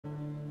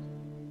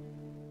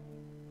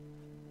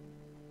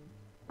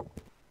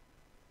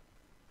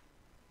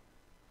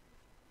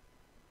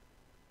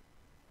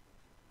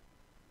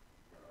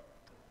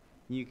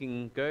You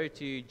can go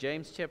to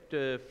James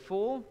chapter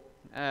 4.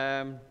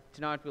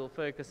 Tonight we'll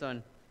focus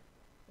on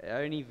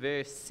only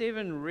verse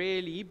 7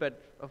 really,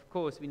 but of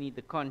course we need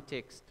the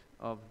context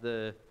of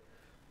the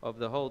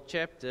whole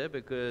chapter,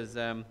 because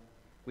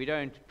we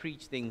don't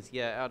preach things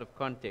here out of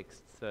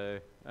context, so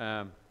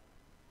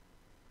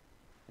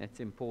that's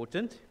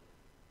important.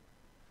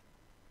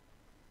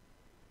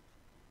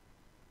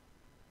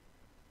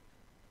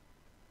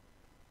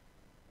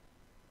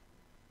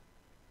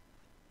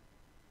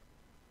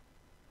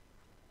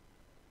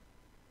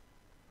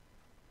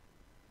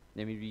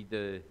 Let me read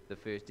the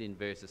first 10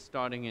 verses,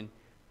 starting in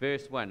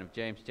verse 1 of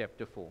James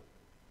chapter 4.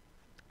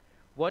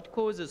 What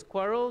causes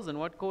quarrels and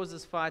what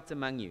causes fights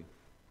among you?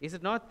 Is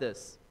it not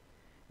this,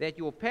 that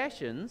your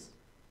passions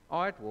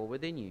are at war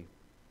within you?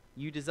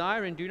 You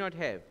desire and do not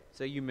have,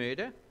 so you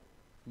murder.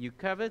 You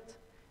covet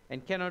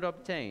and cannot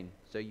obtain,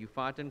 so you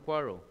fight and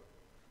quarrel.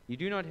 You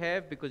do not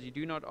have because you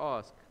do not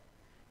ask.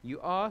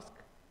 You ask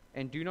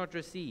and do not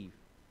receive,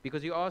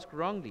 because you ask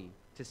wrongly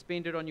to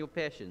spend it on your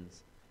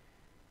passions.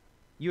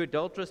 You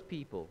adulterous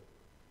people,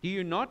 do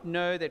you not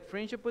know that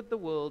friendship with the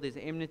world is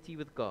enmity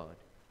with God?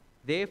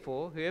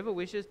 Therefore, whoever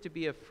wishes to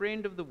be a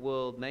friend of the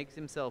world makes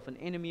himself an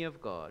enemy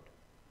of God.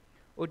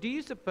 Or do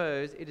you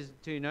suppose it is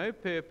to no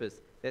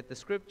purpose that the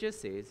Scripture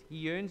says, He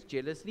yearns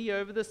jealously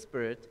over the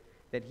Spirit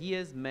that He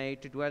has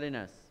made to dwell in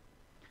us?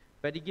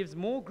 But He gives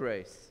more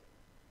grace.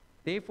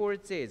 Therefore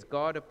it says,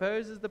 God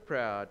opposes the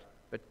proud,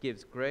 but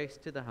gives grace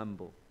to the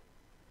humble.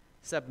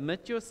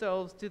 Submit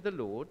yourselves to the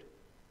Lord.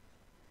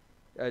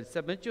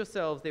 Submit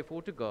yourselves,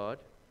 therefore, to God.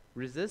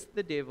 Resist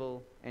the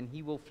devil, and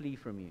he will flee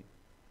from you.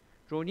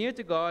 Draw near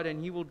to God,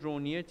 and he will draw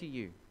near to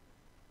you.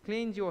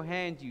 Cleanse your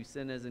hands, you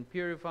sinners, and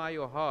purify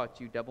your hearts,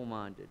 you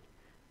double-minded.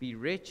 Be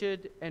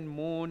wretched, and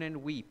mourn,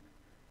 and weep.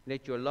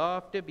 Let your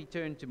laughter be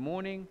turned to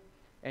mourning,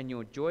 and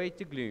your joy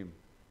to gloom.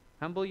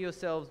 Humble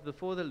yourselves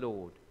before the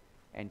Lord,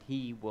 and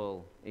he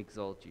will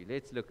exalt you.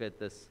 Let's look at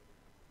this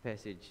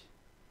passage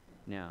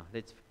now.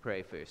 Let's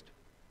pray first.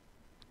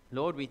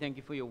 Lord, we thank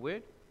you for your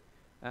word.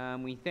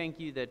 We thank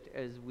you that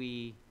as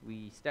we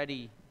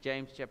study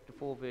James chapter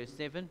 4 verse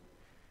 7,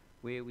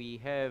 where we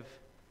have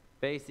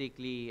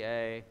basically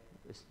a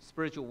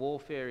spiritual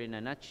warfare in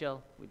a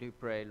nutshell, we do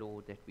pray,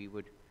 Lord, that we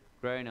would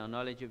grow in our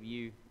knowledge of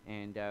you,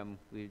 and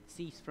we would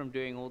cease from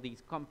doing all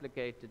these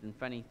complicated and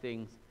funny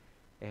things,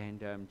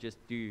 and just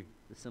do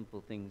the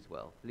simple things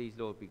well. Please,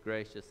 Lord, be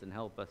gracious and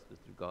help us with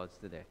regards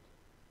to that.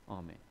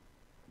 Amen.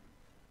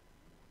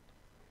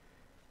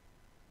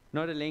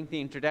 Not a lengthy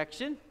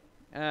introduction.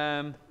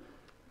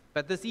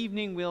 But this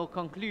evening we'll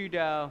conclude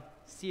our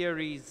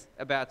series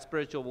about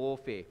spiritual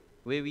warfare,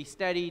 where we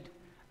studied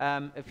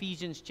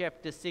Ephesians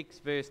chapter 6,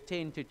 verse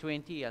 10 to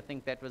 20. I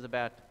think that was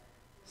about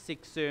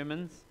 6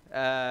 sermons.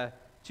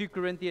 2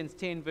 Corinthians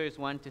 10, verse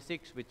 1 to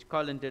 6, which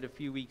Colin did a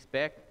few weeks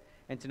back.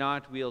 And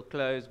tonight we'll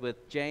close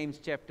with James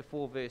chapter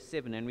 4, verse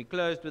 7. And we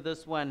closed with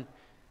this one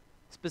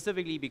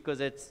specifically because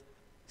it's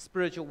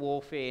spiritual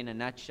warfare in a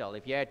nutshell.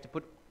 If you had to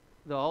put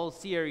the whole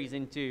series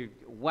into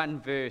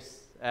one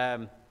verse,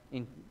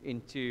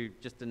 into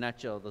just a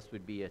nutshell, this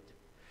would be it.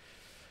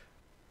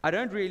 I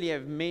don't really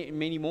have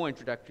many more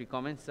introductory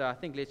comments, so I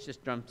think let's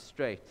just jump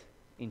straight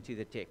into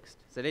the text.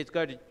 So let's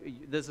go to,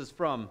 this is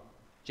from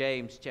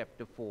James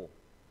chapter 4,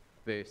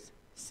 verse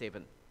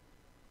 7.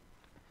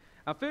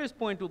 Our first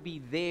point will be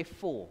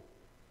therefore.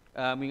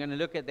 We're going to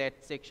look at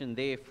that section,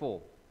 therefore.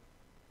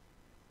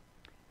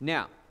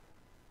 Now,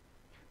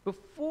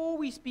 before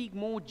we speak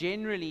more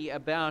generally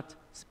about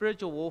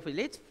spiritual warfare,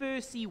 let's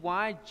first see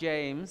why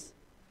James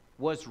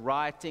was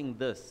writing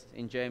this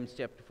in James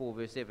chapter 4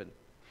 verse 7.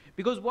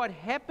 Because what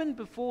happened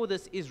before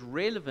this is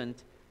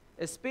relevant,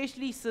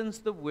 especially since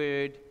the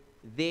word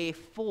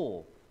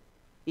therefore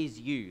is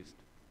used.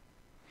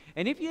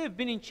 And if you have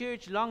been in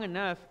church long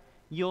enough,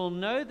 you'll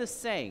know the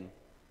saying,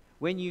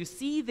 when you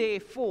see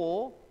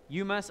therefore,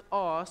 you must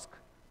ask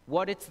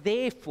what it's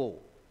there for.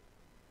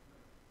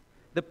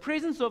 The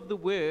presence of the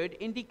word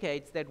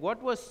indicates that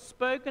what was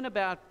spoken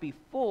about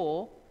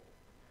before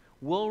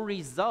will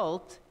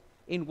result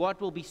in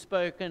what will be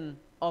spoken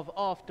of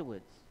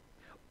afterwards.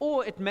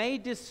 Or it may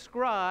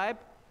describe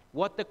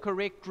what the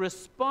correct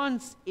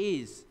response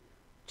is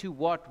to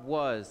what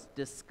was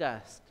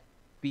discussed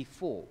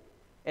before,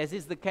 as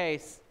is the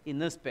case in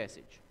this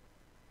passage.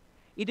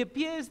 It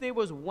appears there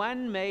was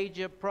one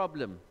major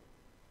problem,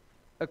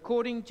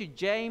 according to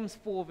James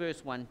 4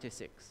 verse 1 to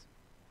 6,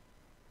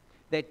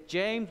 that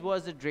James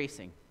was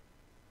addressing.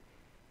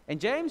 And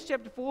James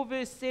chapter 4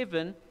 verse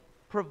 7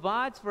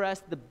 provides for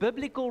us the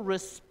biblical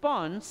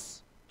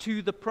response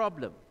to the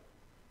problem.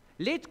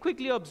 Let's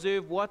quickly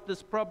observe what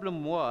this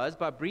problem was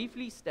by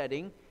briefly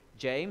studying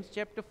James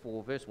chapter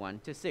 4 verse 1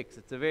 to 6.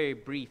 It's a very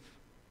brief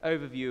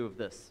overview of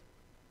this.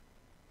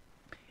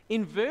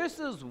 In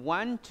verses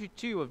 1 to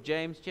 2 of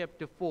James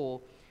chapter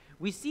 4,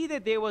 we see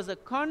that there was a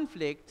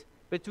conflict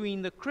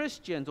between the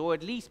Christians, or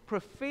at least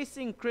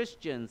professing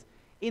Christians,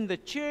 in the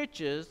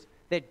churches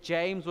that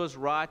James was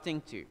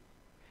writing to.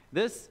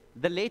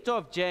 The letter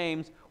of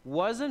James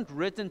wasn't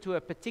written to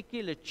a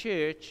particular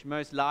church,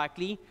 most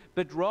likely,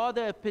 but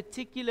rather a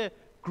particular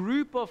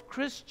group of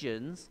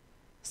Christians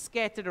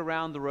scattered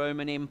around the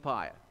Roman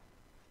Empire.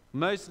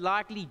 Most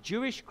likely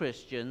Jewish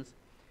Christians.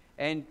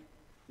 And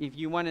if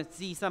you want to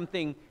see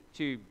something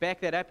to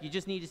back that up, you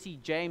just need to see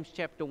James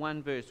chapter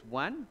 1, verse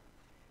 1.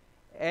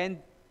 And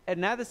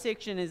another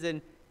section is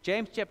in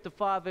James chapter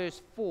 5,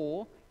 verse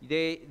 4.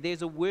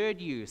 There's a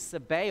word used,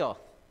 Sabaoth.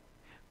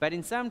 But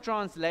in some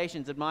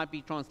translations, it might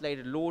be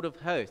translated Lord of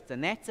Hosts.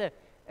 And that's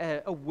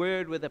a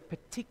word with a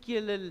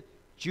particular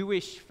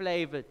Jewish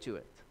flavor to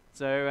it.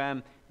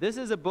 So this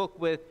is a book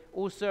with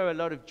also a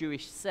lot of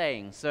Jewish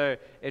sayings. So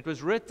it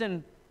was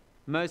written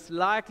most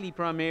likely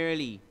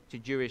primarily to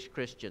Jewish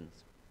Christians.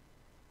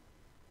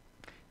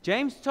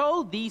 James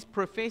told these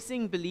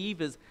professing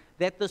believers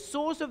that the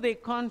source of their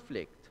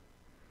conflict,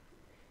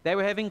 they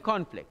were having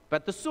conflict,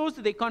 but the source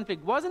of their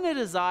conflict wasn't a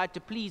desire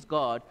to please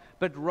God,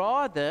 but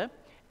rather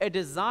a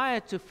desire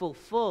to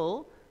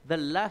fulfill the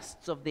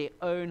lusts of their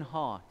own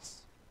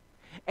hearts.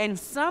 And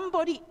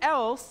somebody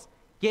else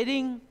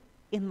getting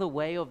in the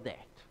way of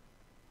that.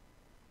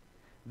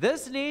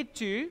 This led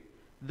to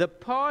the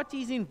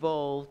parties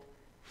involved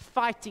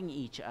fighting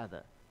each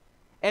other,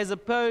 as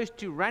opposed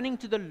to running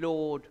to the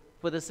Lord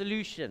for the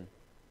solution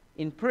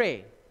in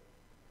prayer.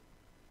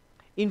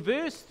 In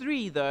verse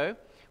 3, though,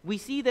 we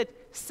see that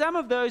some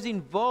of those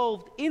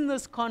involved in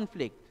this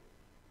conflict,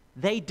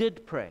 they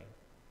did pray.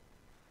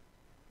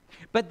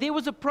 But there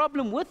was a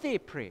problem with their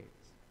prayers.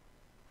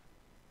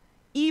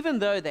 Even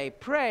though they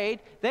prayed,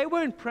 they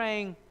weren't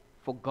praying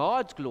for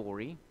God's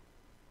glory,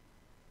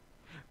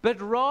 but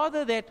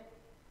rather that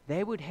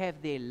they would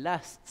have their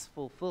lusts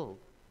fulfilled.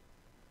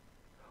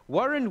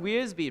 Warren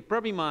Wiersbe,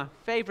 probably my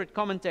favorite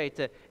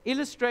commentator,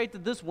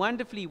 illustrated this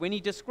wonderfully when he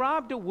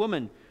described a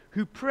woman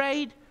who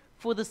prayed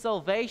for the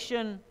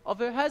salvation of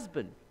her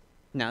husband.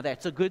 Now,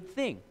 that's a good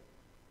thing.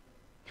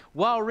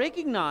 While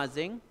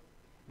recognizing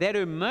that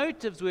her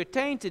motives were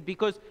tainted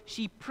because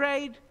she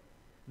prayed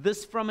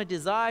this from a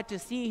desire to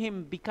see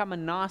him become a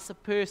nicer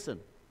person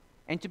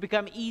and to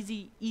become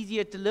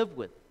easier to live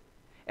with,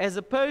 as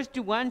opposed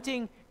to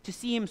wanting to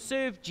see him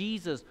serve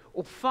Jesus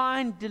or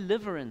find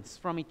deliverance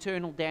from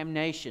eternal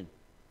damnation.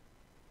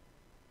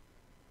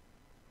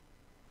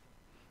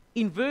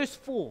 In verse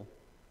 4,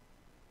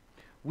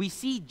 we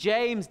see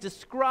James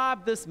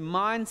describe this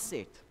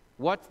mindset.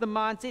 What's the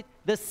mindset?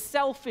 The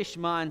selfish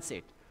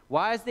mindset.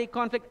 Why is there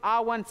conflict? I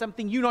want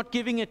something, you're not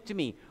giving it to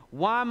me.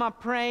 Why am I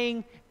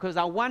praying? Because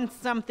I want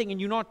something and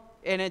you're not,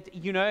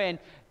 and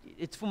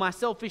it's for my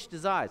selfish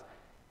desires.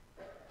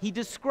 He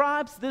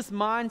describes this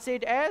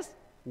mindset as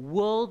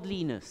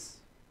worldliness.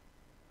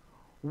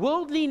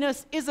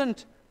 Worldliness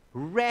isn't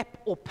rap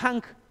or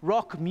punk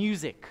rock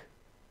music.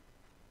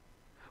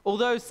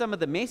 Although some of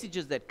the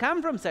messages that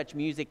come from such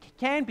music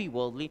can be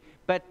worldly,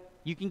 but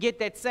you can get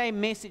that same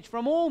message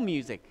from all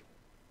music.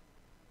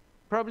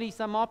 Probably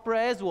some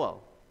opera as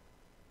well.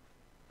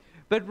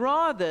 But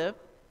rather,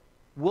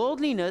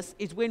 worldliness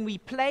is when we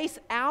place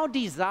our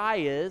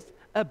desires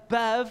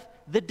above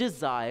the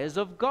desires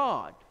of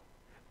God.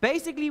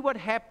 Basically, what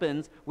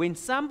happens when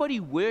somebody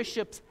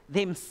worships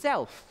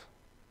themselves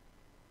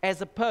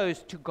as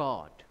opposed to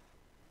God.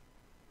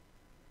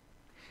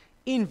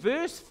 In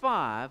verse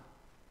 5,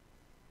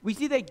 we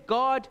see that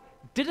God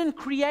didn't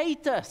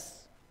create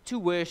us to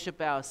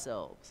worship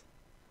ourselves,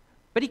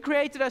 but He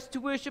created us to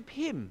worship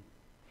Him.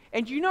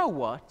 And you know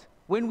what?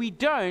 When we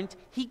don't,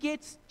 He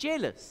gets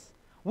jealous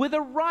with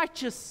a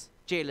righteous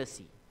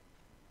jealousy.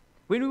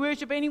 When we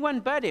worship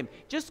anyone but Him,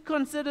 just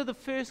consider the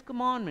first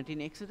commandment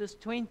in Exodus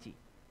 20.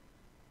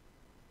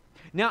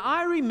 Now,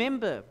 I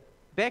remember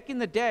back in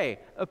the day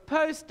a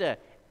poster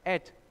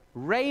at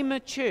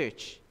Rhema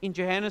Church in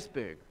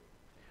Johannesburg,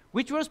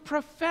 which was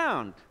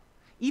profound,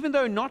 even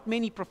though not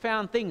many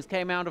profound things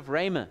came out of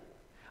Rhema.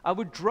 I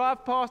would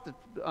drive past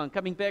it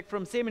coming back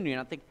from seminary,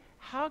 and I'd think,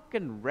 how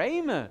can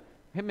Rhema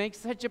make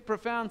such a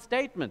profound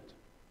statement?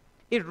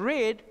 It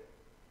read,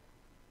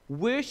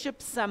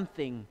 worship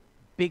something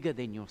bigger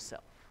than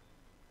yourself.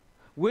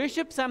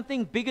 Worship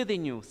something bigger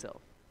than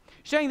yourself.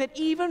 Showing that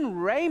even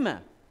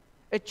Rhema,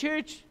 a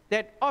church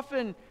that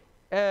often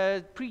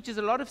preaches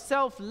a lot of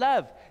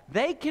self-love,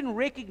 they can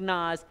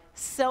recognize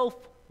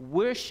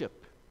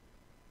self-worship.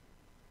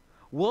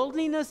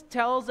 Worldliness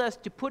tells us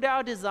to put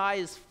our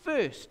desires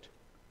first,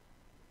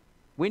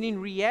 when in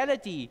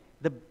reality,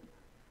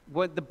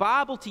 what the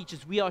Bible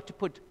teaches, we are to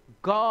put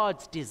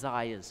God's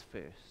desires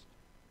first.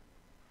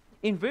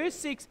 In verse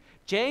 6,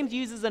 James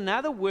uses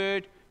another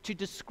word to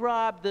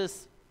describe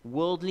this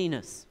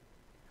worldliness.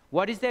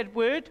 What is that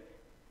word?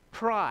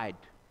 Pride.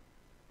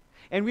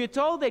 And we are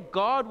told that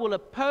God will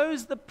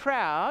oppose the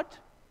proud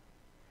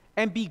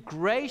and be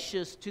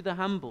gracious to the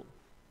humble.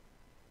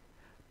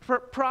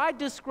 Pride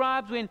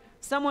describes when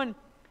someone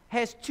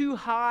has too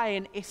high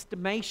an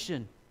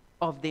estimation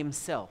of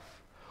themselves,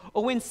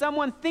 or when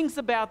someone thinks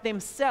about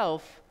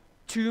themselves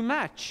too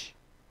much.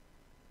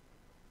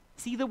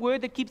 See the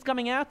word that keeps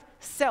coming out?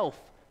 Self,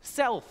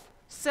 self,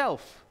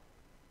 self.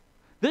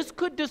 This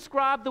could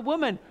describe the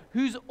woman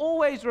who's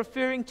always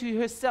referring to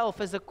herself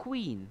as a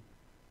queen.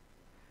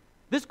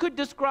 This could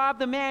describe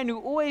the man who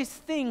always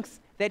thinks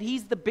that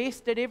he's the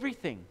best at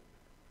everything,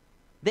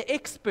 the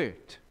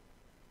expert.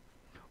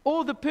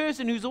 Or the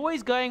person who's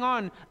always going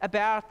on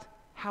about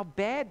how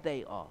bad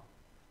they are.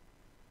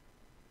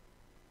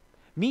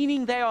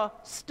 Meaning they are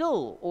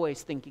still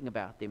always thinking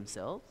about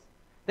themselves.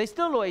 They're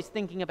still always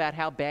thinking about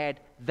how bad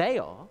they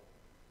are.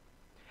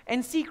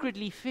 And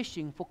secretly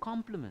fishing for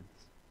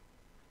compliments.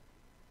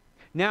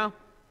 Now,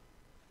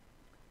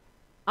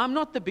 I'm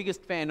not the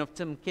biggest fan of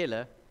Tim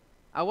Keller.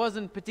 I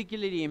wasn't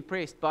particularly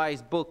impressed by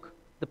his book,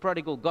 The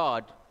Prodigal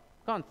God.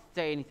 Can't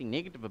say anything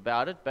negative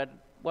about it, but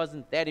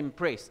wasn't that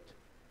impressed.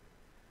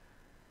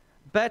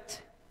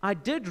 But I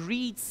did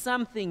read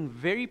something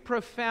very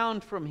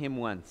profound from him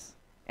once,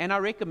 and I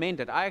recommend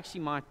it. I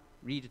actually might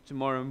read it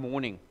tomorrow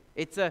morning.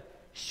 It's a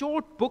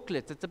short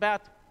booklet. It's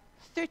about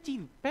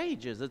 30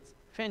 pages. It's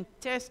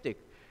fantastic.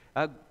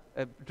 It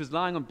was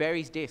lying on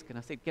Barry's desk, and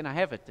I said, "Can I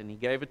have it?" And he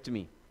gave it to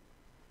me.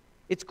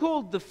 It's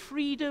called The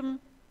Freedom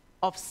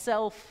of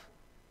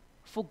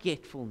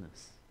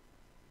Self-Forgetfulness.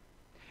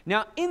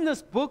 Now, in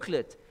this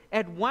booklet,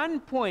 at one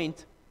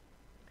point,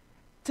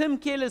 Tim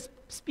Keller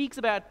speaks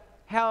about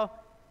how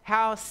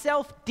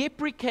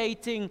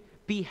self-deprecating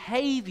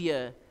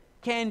behavior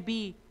can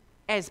be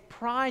as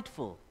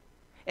prideful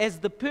as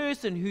the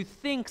person who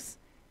thinks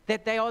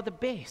that they are the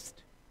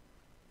best.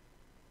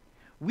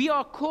 We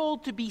are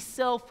called to be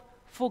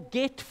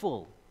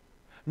self-forgetful,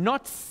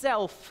 not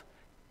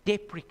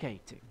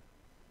self-deprecating.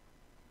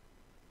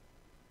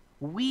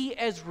 We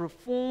as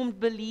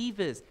Reformed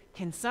believers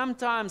can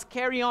sometimes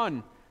carry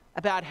on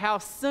about how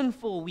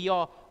sinful we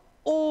are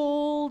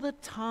all the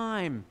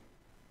time.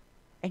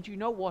 And you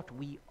know what?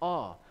 We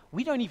are.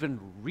 We don't even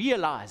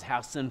realize how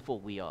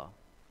sinful we are.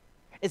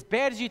 As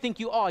bad as you think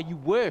you are, you're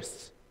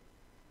worse.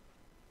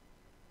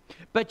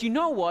 But you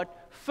know what?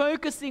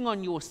 Focusing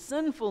on your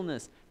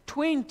sinfulness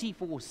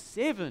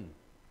 24/7,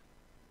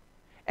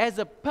 as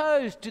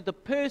opposed to the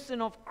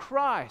person of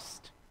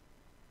Christ,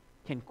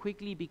 can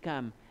quickly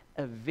become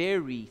a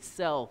very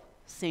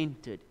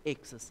self-centered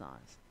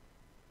exercise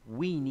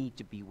we need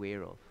to be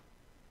aware of.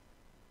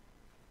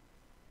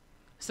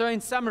 So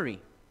in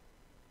summary,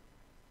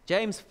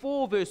 James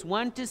 4 verse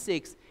 1 to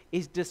 6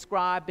 is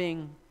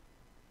describing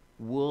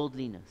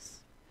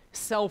worldliness,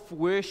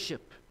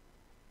 self-worship,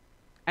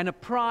 and a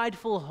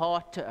prideful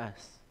heart to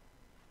us,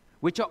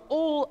 which are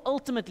all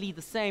ultimately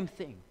the same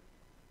thing.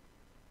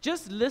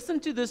 Just listen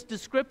to this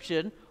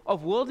description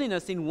of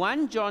worldliness in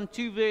 1 John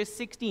 2 verse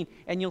 16,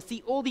 and you'll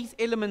see all these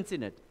elements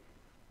in it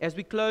as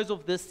we close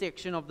off this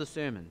section of the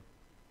sermon.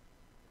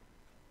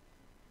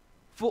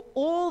 For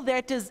all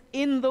that is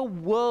in the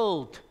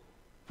world,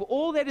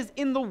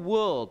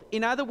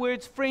 in other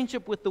words,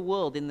 friendship with the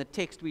world in the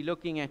text we're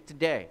looking at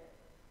today,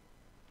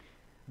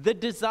 the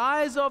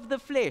desires of the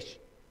flesh.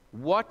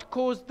 What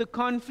caused the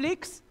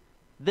conflicts?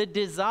 The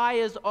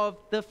desires of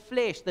the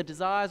flesh, the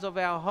desires of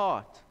our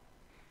heart,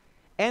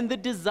 and the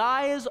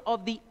desires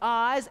of the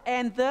eyes,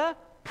 and the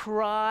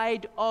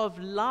pride of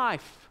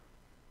life,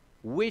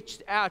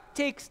 which our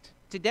text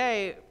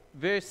today,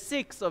 verse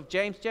 6 of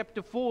James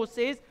chapter 4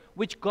 says,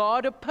 which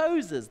God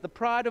opposes, the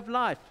pride of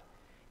life,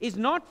 is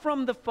not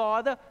from the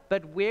Father,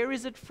 but where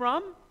is it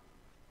from?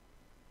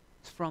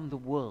 It's from the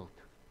world.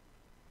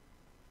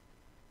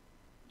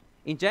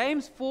 In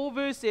James 4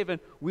 verse 7,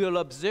 we'll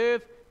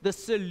observe the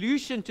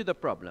solution to the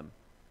problem.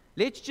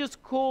 Let's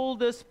just call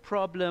this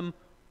problem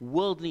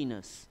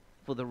worldliness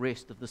for the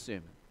rest of the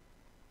sermon.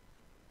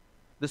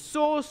 The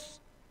source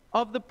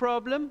of the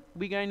problem,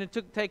 we're going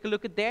to take a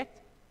look at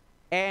that,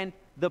 and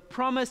the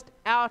promised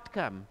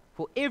outcome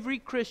for every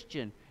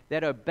Christian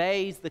that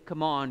obeys the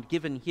command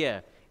given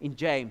here in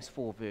James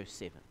 4 verse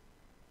 7.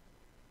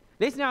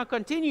 Let's now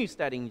continue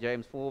studying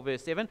James 4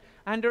 verse 7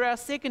 under our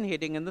second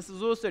heading, and this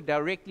is also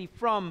directly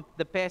from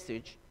the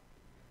passage.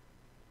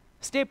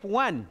 Step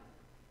 1,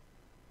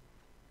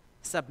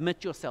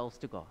 submit yourselves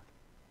to God.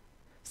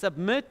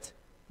 Submit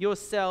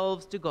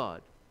yourselves to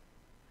God.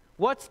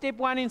 What's step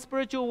 1 in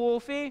spiritual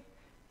warfare?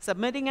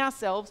 Submitting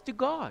ourselves to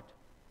God.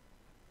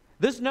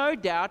 This no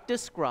doubt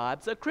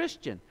describes a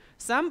Christian,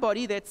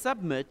 somebody that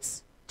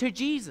submits to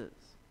Jesus.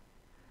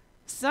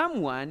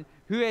 Someone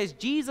who has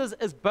Jesus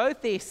as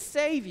both their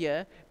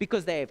Savior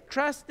because they have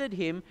trusted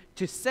Him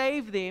to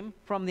save them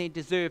from their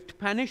deserved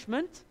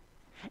punishment,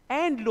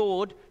 and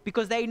Lord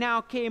because they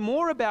now care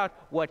more about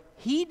what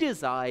He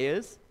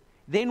desires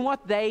than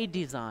what they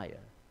desire.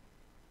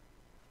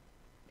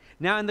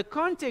 Now, in the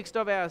context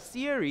of our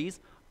series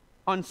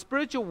on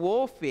spiritual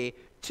warfare,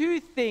 two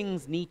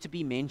things need to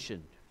be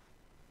mentioned.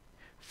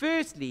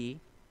 Firstly,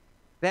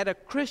 that a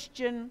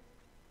Christian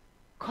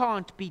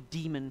can't be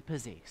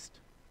demon-possessed.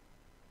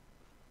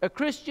 A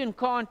Christian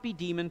can't be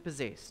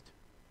demon-possessed.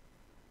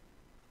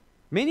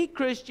 Many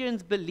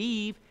Christians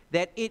believe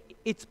that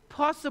it's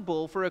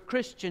possible for a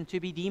Christian to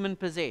be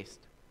demon-possessed,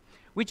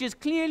 which is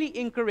clearly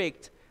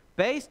incorrect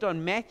based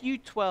on Matthew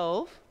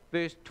 12,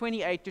 verse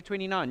 28 to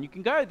 29. You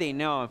can go there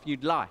now if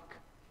you'd like.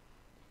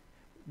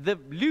 the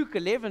Luke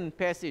 11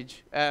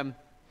 passage,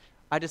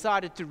 I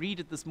decided to read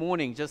it this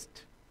morning just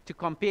to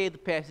compare the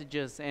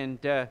passages, and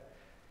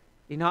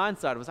in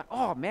hindsight, I was like,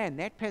 oh man,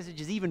 that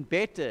passage is even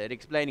better at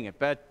explaining it.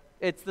 But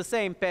it's the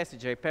same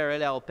passage, they're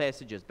parallel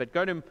passages. But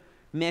go to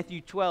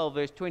Matthew 12,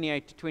 verse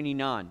 28 to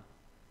 29.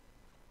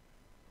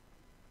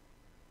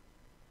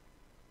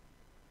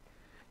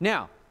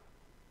 Now,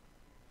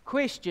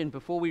 question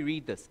before we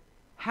read this.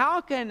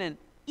 How can an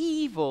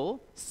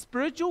evil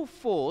spiritual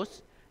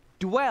force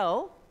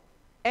dwell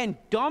and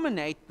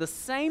dominate the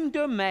same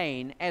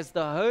domain as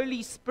the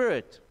Holy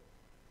Spirit,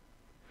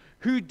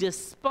 who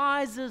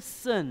despises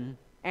sin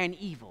and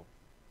evil?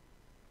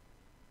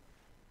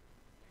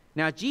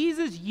 Now,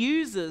 Jesus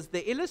uses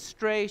the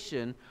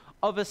illustration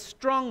of a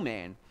strong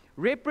man,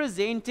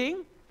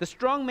 representing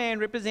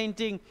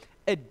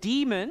a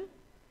demon,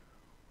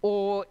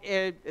 or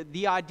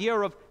the idea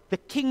of the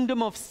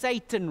kingdom of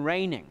Satan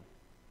reigning.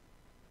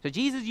 So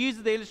Jesus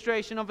uses the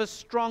illustration of a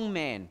strong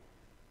man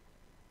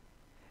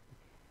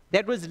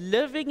that was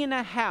living in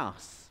a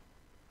house,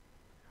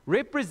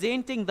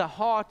 representing the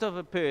heart of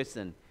a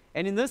person,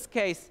 and in this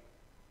case,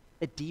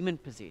 a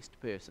demon-possessed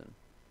person.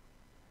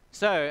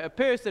 So, a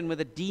person with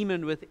a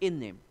demon within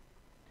them,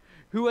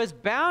 who was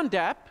bound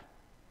up,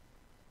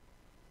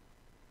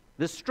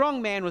 the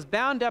strong man was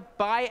bound up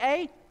by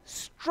a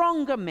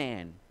stronger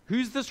man.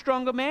 Who's the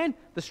stronger man?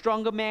 The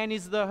stronger man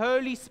is the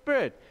Holy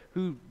Spirit.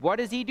 Who, what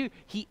does he do?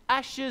 He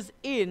ushers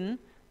in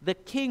the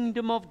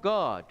kingdom of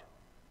God,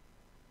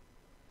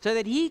 so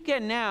that he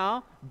can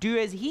now do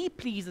as he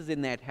pleases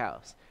in that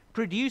house.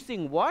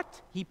 Producing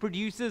what? He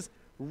produces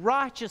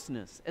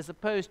righteousness as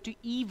opposed to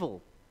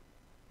evil.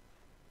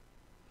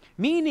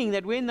 Meaning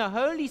that when the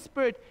Holy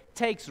Spirit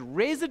takes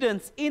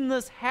residence in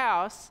this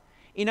house,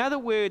 in other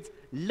words,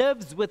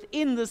 lives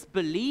within this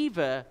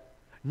believer,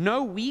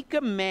 no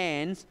weaker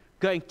man's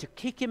going to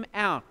kick him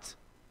out.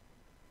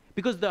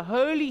 Because the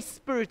Holy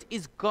Spirit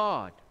is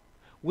God,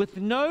 with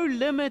no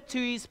limit to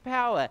his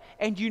power.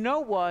 And you know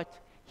what?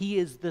 He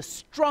is the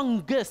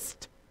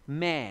strongest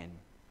man.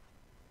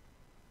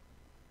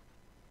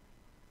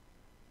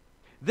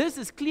 This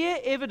is clear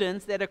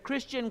evidence that a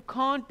Christian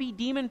can't be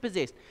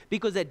demon-possessed,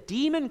 because a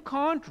demon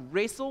can't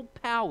wrestle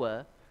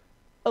power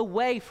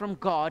away from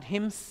God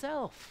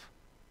himself.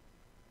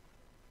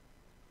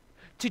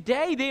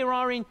 Today there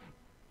are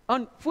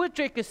on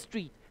Voortrekker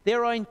Street,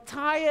 there are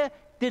entire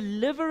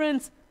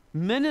deliverance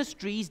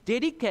ministries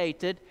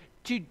dedicated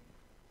to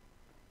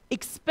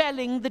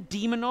expelling the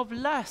demon of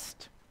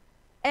lust,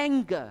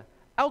 anger,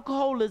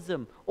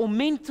 alcoholism, or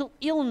mental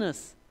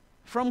illness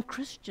from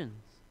Christians.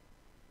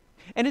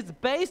 And it's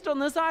based on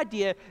this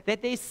idea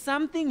that there's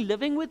something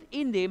living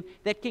within them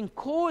that can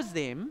cause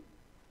them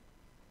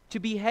to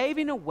behave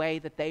in a way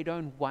that they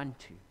don't want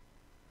to.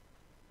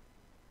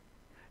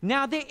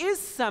 Now, there is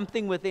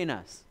something within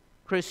us,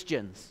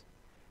 Christians,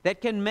 that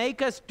can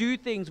make us do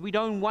things we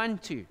don't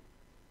want to.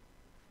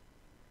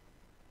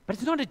 But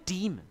it's not a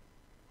demon.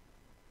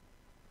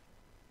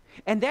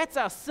 And that's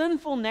our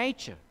sinful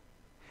nature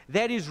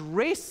that is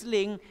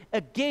wrestling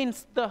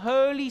against the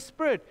Holy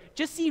Spirit.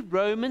 Just see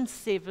Romans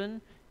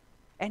 7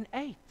 and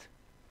 8.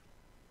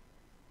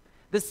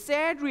 The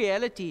sad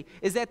reality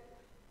is that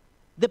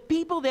the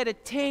people that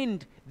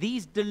attend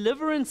these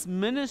deliverance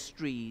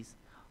ministries,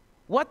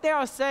 what they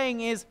are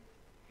saying is,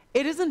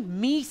 it isn't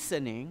me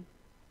sinning,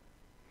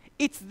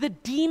 it's the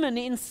demon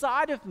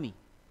inside of me.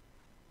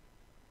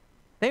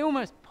 They're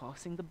almost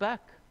passing the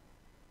buck,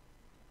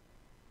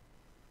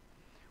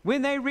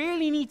 when they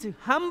really need to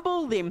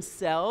humble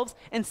themselves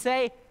and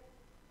say,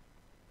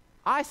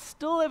 I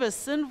still have a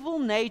sinful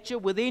nature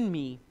within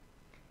me,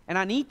 and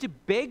I need to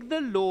beg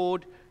the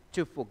Lord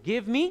to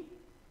forgive me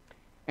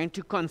and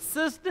to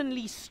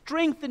consistently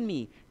strengthen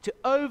me to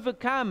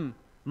overcome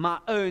my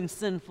own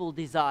sinful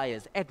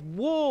desires, at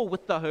war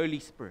with the Holy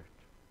Spirit.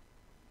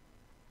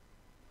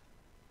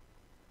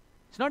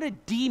 It's not a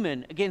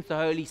demon against the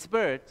Holy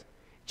Spirit.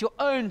 It's your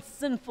own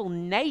sinful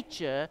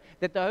nature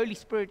that the Holy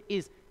Spirit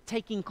is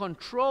taking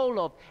control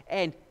of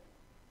and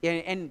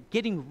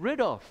getting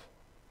rid of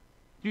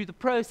through the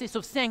process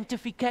of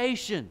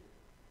sanctification.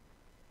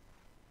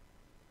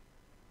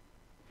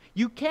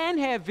 You can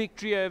have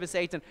victory over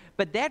Satan,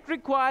 but that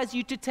requires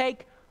you to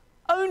take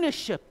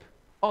ownership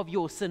of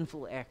your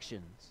sinful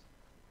actions.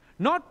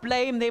 Not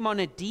blame them on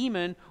a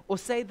demon or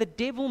say the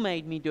devil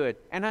made me do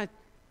it. And I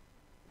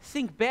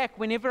think back,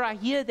 whenever I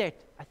hear that,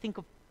 I think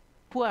of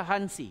poor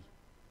Hansi.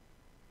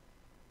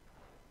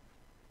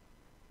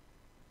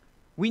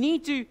 We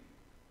need to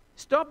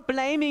stop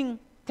blaming,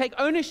 take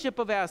ownership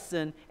of our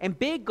sin, and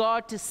beg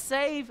God to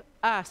save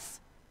us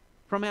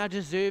from our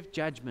deserved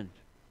judgment.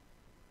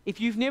 If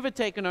you've never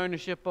taken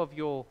ownership of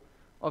your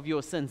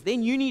sins,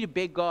 then you need to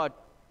beg God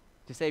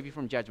to save you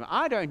from judgment.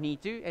 I don't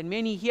need to, and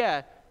many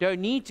here don't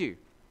need to.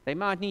 They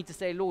might need to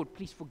say, Lord,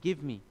 please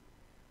forgive me.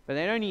 But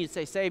they don't need to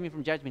say, save me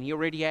from judgment. He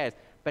already has.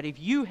 But if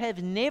you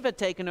have never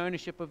taken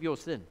ownership of your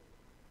sin,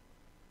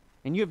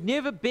 and you have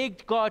never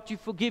begged God to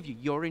forgive you,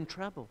 you're in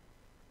trouble.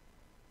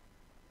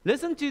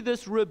 Listen to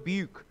this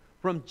rebuke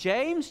from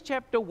James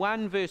chapter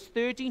 1, verse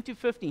 13 to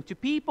 15, to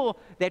people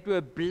that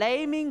were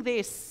blaming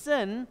their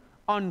sin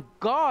on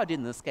God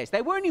in this case.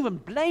 They weren't even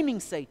blaming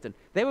Satan.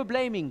 They were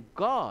blaming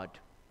God.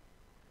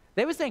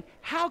 They were saying,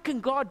 how can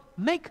God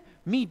make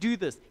me do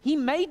this? He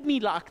made me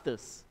like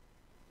this.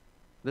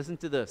 Listen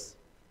to this.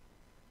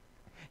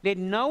 Let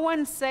no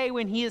one say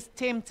when he is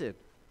tempted,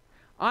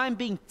 I'm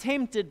being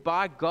tempted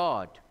by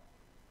God.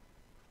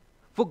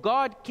 For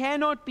God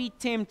cannot be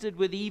tempted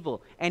with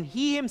evil, and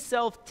he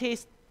himself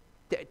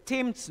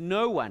tempts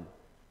no one.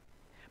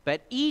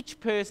 But each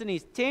person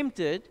is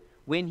tempted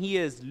when he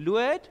is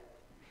lured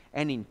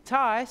and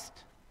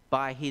enticed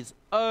by his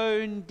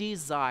own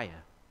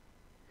desire.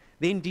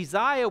 Then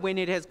desire, when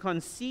it has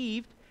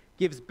conceived,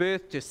 gives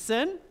birth to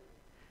sin,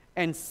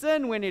 and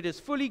sin, when it is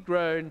fully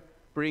grown,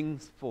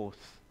 brings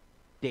forth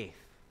death.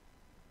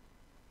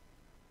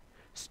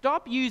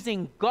 Stop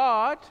using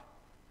God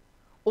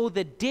or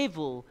the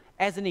devil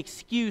as an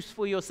excuse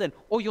for your sin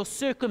or your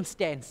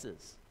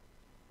circumstances.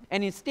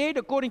 And instead,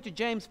 according to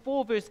James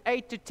 4, verse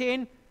 8 to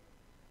 10,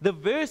 the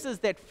verses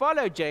that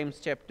follow James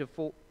chapter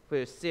 4,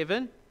 verse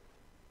 7,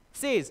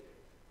 says,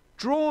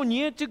 draw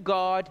near to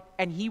God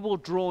and he will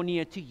draw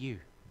near to you.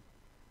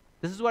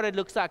 This is what it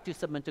looks like to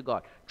submit to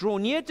God. Draw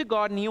near to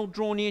God and he'll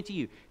draw near to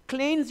you.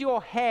 Cleanse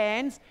your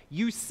hands,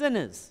 you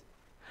sinners,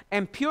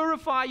 and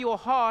purify your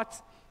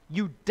hearts,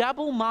 you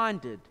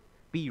double-minded.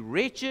 Be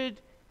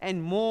wretched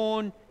and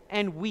mourn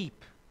and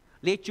weep.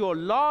 Let your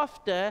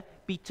laughter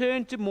be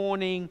turned to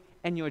mourning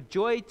and your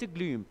joy to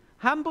gloom.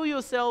 Humble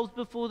yourselves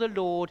before the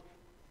Lord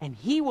and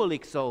he will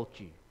exalt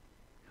you.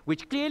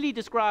 Which clearly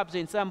describes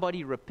when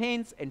somebody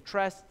repents and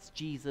trusts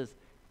Jesus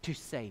to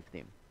save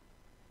them.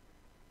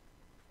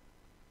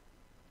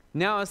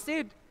 Now, I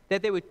said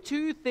that there were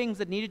two things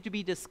that needed to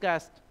be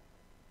discussed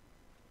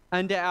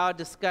under our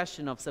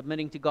discussion of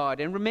submitting to God.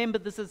 And remember,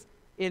 this is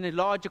in a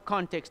larger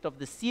context of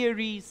the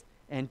series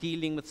and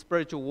dealing with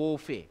spiritual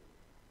warfare.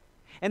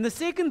 And the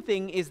second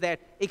thing is that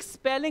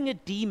expelling a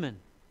demon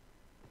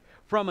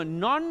from a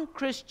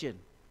non-Christian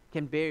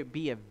can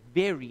be a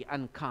very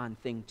unkind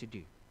thing to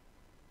do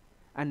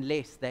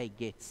unless they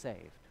get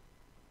saved.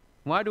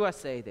 Why do I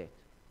say that?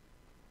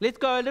 Let's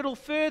go a little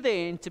further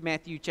into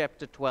Matthew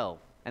chapter 12.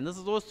 And this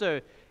is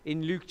also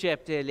in Luke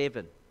chapter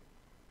 11.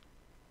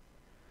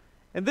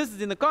 And this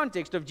is in the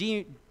context of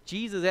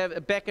Jesus have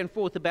a back and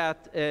forth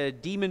about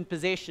demon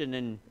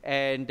possession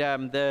and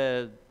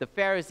the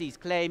Pharisees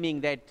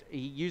claiming that he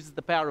uses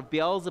the power of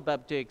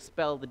Beelzebub to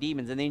expel the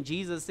demons. And then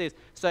Jesus says,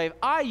 so if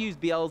I use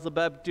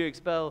Beelzebub to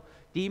expel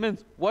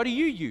demons, what do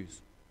you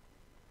use?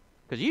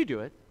 Because you do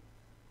it.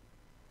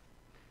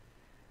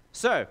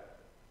 So,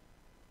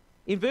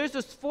 in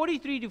verses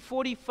 43 to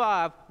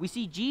 45, we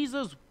see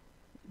Jesus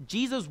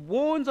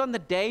warns on the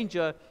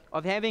danger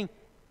of having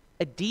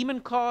a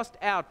demon cast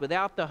out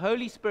without the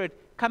Holy Spirit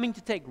coming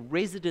to take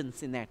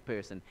residence in that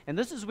person. And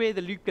this is where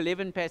the Luke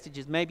 11 passage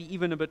is maybe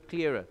even a bit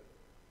clearer.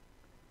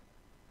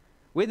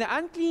 When the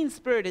unclean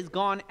spirit has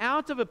gone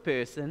out of a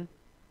person,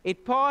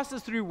 it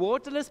passes through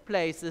waterless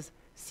places,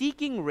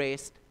 seeking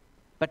rest,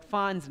 but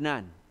finds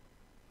none.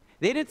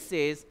 Then it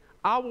says,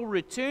 I will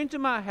return to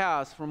my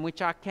house from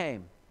which I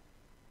came.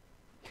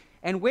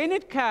 And when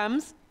it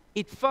comes,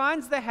 it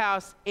finds the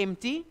house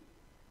empty,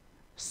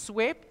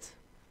 swept,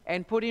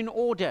 and put in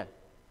order.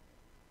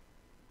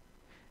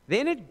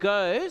 Then it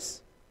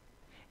goes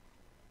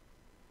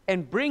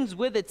and brings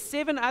with it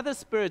 7 other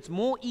spirits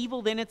more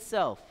evil than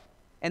itself.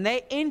 And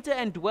they enter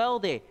and dwell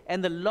there.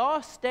 And the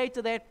last state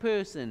of that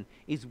person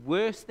is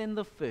worse than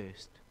the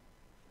first.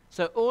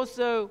 So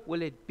also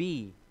will it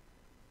be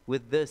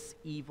with this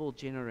evil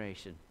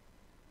generation.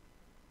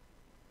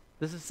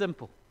 This is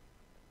simple.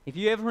 If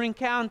you ever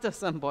encounter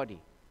somebody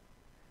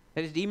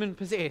that is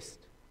demon-possessed,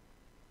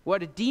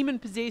 what a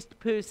demon-possessed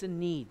person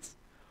needs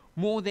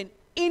more than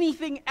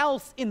anything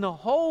else in the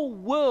whole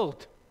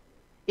world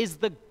is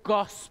the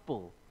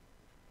gospel.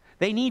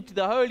 They need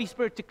the Holy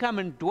Spirit to come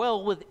and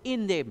dwell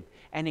within them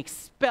and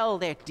expel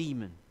that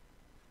demon.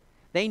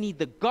 They need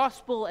the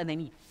gospel and they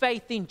need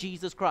faith in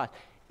Jesus Christ.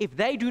 If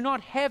they do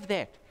not have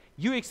that,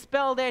 you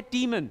expel that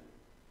demon,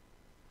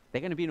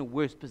 they're going to be in a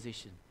worse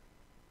position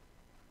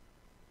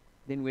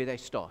than where they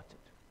started.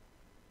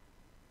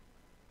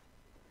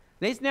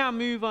 Let's now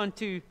move on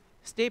to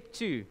step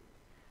 2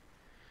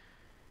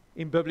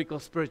 in biblical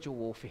spiritual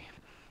warfare.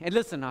 And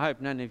listen, I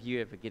hope none of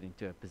you ever get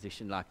into a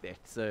position like that.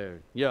 So,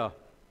 yeah,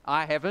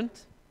 I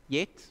haven't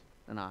yet,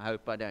 and I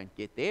hope I don't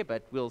get there,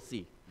 but we'll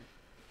see.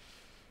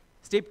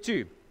 Step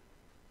 2,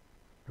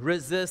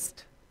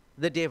 resist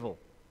the devil.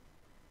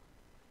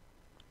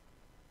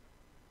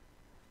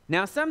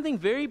 Now, something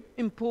very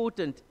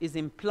important is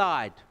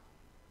implied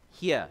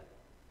here.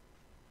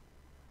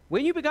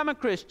 When you become a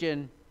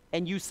Christian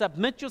and you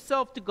submit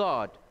yourself to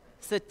God,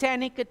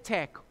 satanic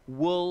attack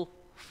will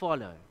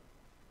follow.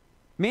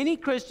 Many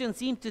Christians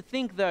seem to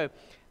think, though,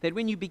 that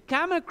when you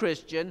become a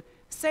Christian,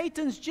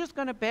 Satan's just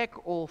going to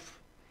back off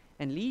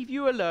and leave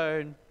you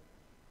alone.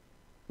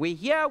 Where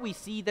here we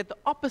see that the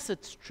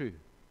opposite's true.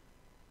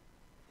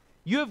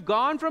 You have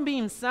gone from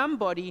being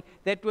somebody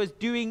that was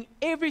doing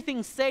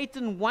everything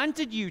Satan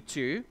wanted you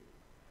to,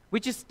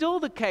 which is still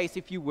the case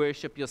if you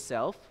worship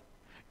yourself,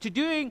 to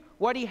doing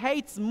what he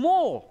hates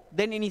more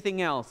than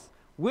anything else,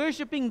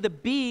 worshiping the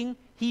being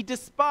he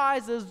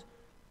despises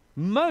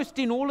most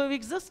in all of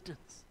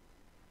existence.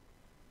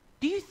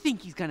 Do you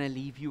think he's going to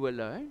leave you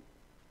alone?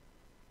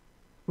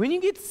 When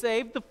you get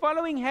saved, the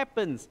following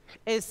happens,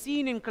 as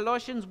seen in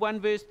Colossians 1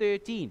 verse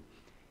 13.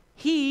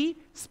 He,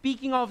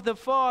 speaking of the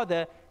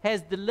Father,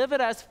 has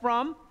delivered us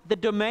from the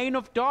domain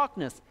of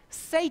darkness,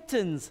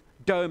 Satan's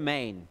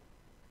domain,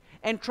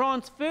 and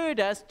transferred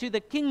us to the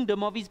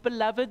kingdom of his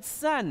beloved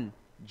Son,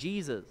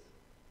 Jesus.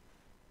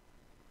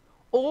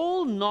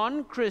 All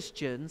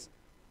non-Christians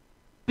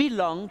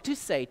belong to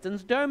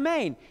Satan's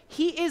domain.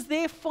 He is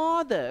their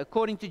father,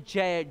 according to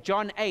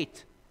John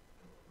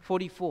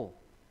 8:44.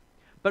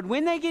 But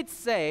when they get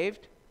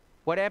saved,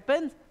 what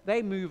happens?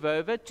 They move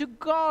over to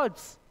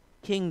God's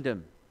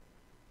kingdom.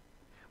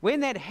 When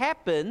that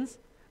happens,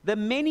 the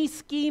many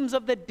schemes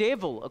of the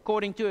devil,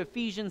 according to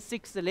Ephesians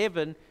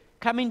 6:11,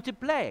 come into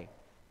play.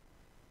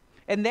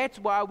 And that's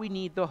why we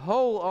need the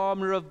whole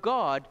armor of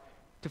God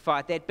to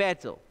fight that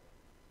battle.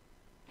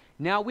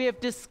 Now, we have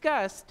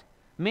discussed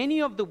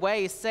many of the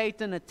ways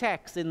Satan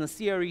attacks in the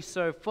series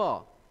so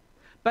far.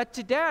 But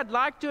today I'd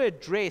like to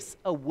address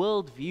a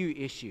worldview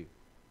issue,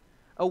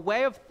 a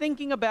way of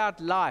thinking about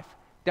life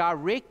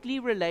directly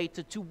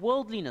related to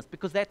worldliness,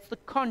 because that's the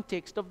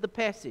context of the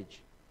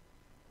passage.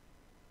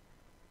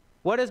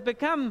 What has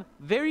become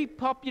very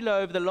popular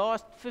over the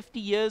last 50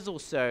 years or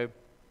so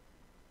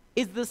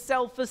is the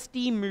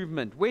self-esteem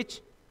movement,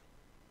 which,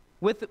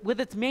 with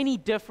its many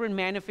different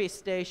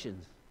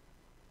manifestations.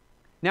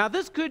 Now,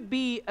 this could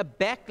be a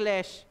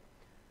backlash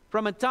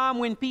from a time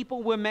when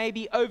people were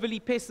maybe overly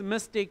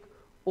pessimistic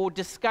or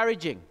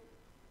discouraging,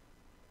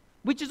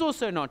 which is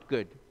also not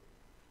good.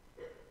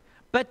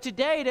 But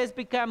today it has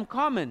become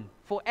common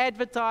for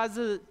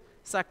advertisers,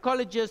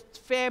 psychologists,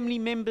 family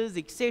members,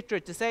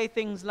 etc., to say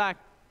things like,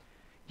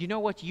 you know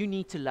what, you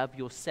need to love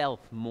yourself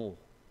more.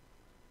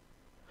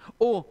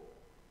 Or,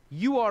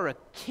 you are a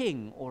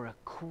king or a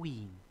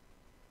queen.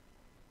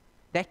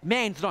 That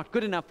man's not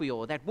good enough for you,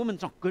 or that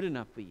woman's not good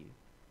enough for you.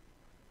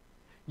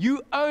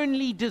 You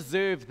only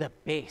deserve the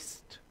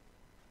best.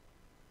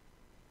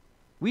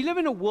 We live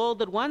in a world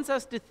that wants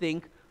us to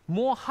think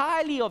more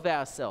highly of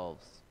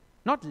ourselves,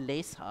 not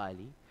less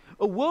highly.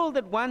 A world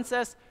that wants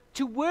us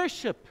to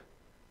worship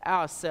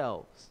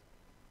ourselves.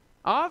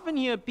 I often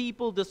hear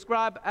people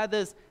describe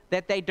others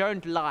that they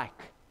don't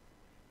like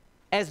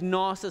as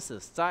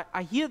narcissists.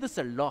 I hear this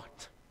a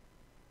lot.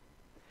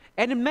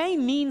 And it may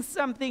mean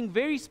something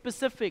very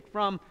specific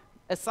from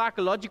a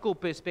psychological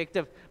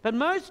perspective, but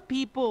most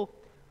people,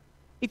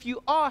 if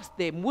you ask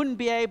them, wouldn't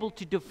be able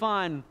to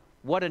define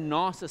what a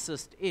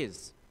narcissist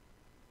is.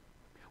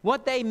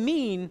 What they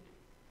mean,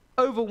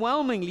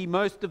 overwhelmingly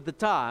most of the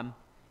time,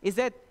 is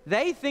that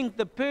they think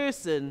the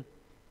person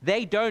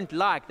they don't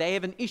like, they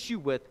have an issue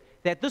with,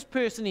 that this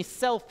person is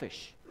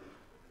selfish.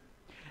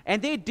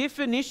 And their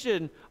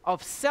definition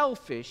of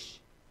selfish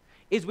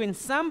is when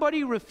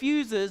somebody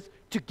refuses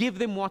to give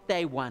them what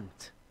they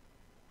want,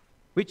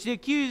 which the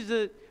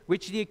accuser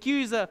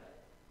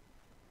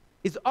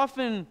is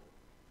often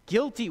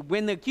guilty,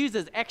 when the accuser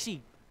is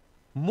actually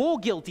more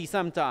guilty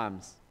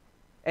sometimes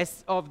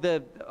of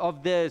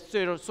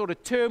the sort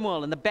of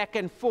turmoil and the back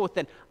and forth,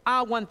 and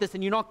I want this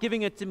and you're not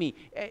giving it to me,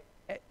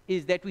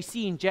 is that we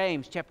see in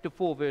James chapter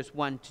 4 verse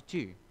 1 to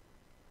 2.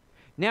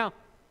 Now,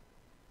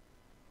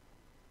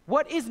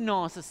 what is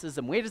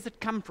narcissism? Where does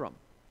it come from?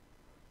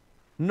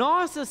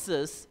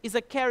 Narcissus is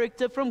a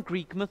character from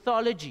Greek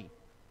mythology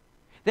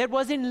that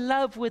was in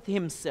love with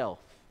himself.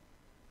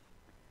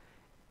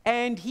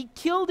 And he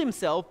killed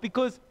himself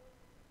because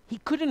he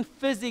couldn't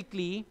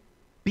physically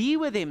be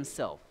with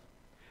himself,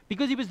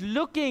 because he was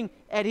looking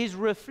at his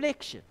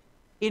reflection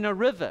in a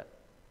river.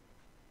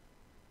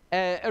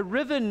 A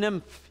river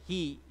nymph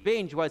he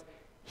avenged was,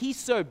 he's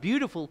so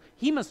beautiful,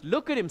 he must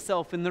look at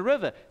himself in the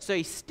river. So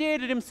he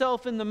stared at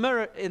himself in the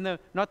mirror,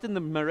 not in the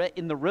mirror,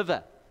 in the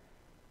river.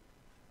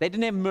 They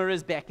didn't have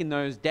mirrors back in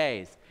those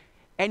days.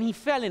 And he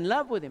fell in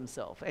love with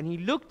himself. And he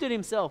looked at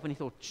himself and he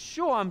thought,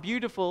 sure, I'm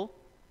beautiful.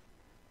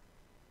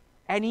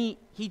 And he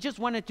just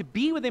wanted to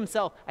be with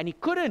himself, and he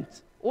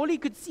couldn't. All he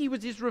could see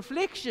was his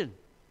reflection.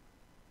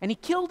 And he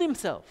killed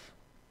himself.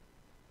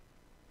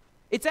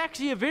 It's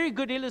actually a very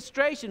good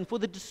illustration for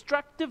the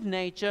destructive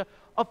nature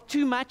of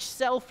too much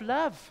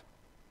self-love.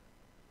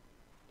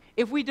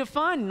 If we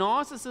define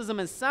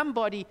narcissism as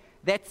somebody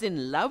that's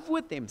in love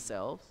with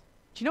themselves,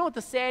 do you know what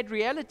the sad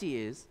reality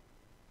is?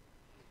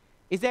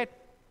 Is that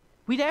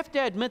we'd have to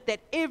admit that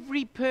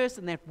every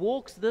person that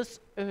walks this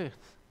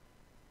earth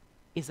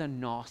is a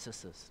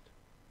narcissist,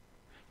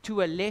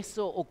 to a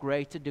lesser or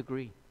greater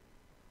degree.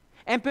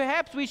 And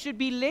perhaps we should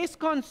be less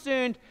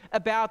concerned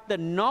about the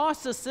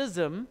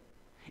narcissism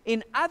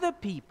in other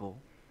people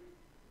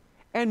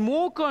and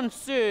more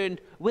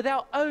concerned with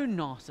our own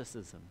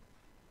narcissism.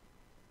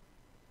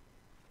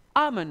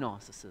 I'm a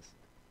narcissist.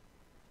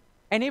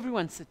 And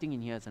everyone sitting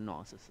in here is a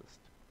narcissist.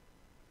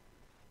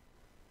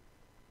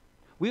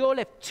 We all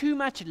have too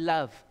much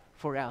love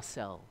for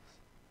ourselves.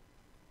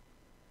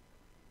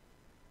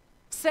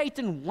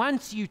 Satan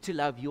wants you to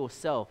love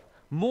yourself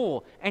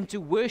more and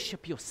to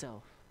worship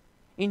yourself.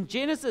 In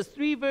Genesis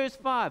 3 verse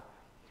 5,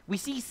 we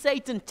see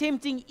Satan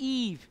tempting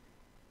Eve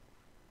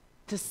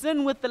to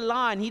sin with the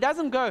lion. He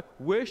doesn't go,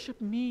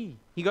 worship me.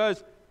 He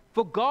goes,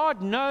 for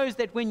God knows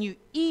that when you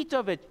eat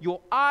of it,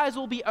 your eyes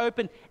will be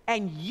open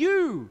and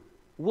you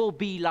will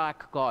be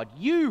like God.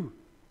 You,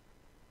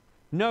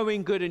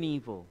 knowing good and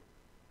evil.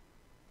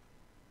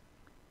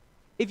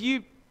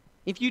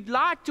 If you'd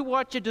like to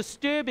watch a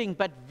disturbing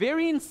but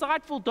very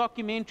insightful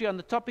documentary on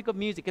the topic of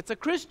music, it's a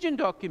Christian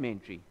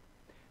documentary.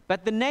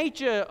 But the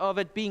nature of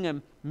it being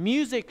a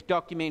music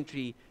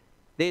documentary,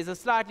 there's a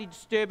slightly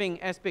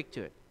disturbing aspect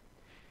to it.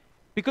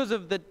 Because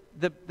of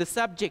the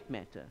subject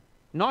matter.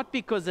 Not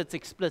because it's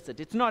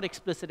explicit. It's not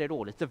explicit at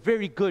all. It's a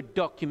very good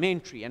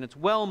documentary, and it's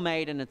well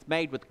made, and it's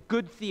made with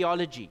good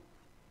theology.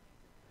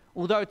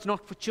 Although it's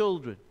not for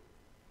children.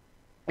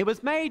 It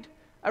was made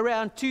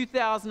around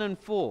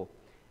 2004.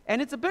 And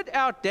it's a bit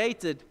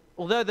outdated,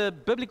 although the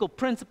biblical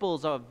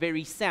principles are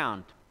very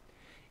sound.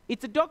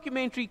 It's a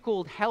documentary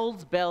called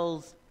Hell's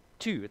Bells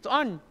 2. It's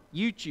on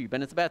YouTube,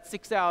 and it's about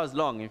 6 hours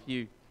long if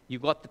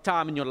you've got the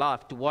time in your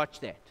life to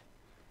watch that.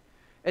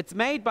 It's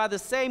made by the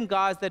same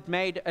guys that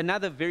made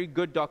another very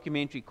good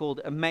documentary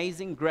called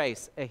Amazing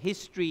Grace, A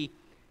History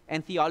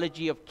and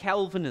Theology of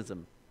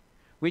Calvinism,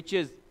 which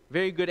is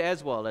very good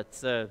as well. It's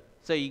so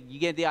you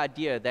get the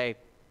idea. They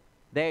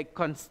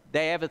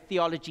have a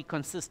theology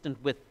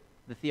consistent with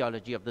the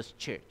theology of this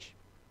church.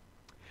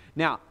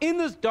 Now, in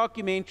this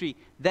documentary,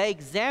 they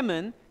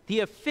examine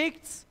the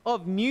effects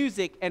of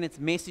music and its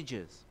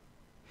messages.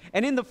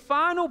 And in the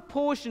final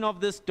portion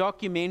of this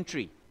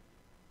documentary,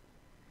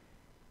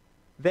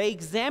 they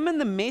examine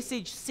the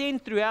message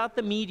sent throughout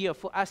the media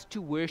for us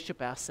to worship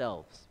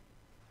ourselves.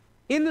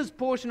 In this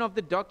portion of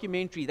the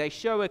documentary, they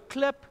show a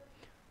clip,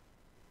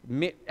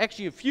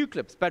 actually a few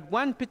clips, but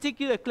one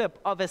particular clip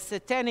of a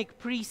satanic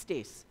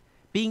priestess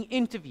being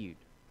interviewed.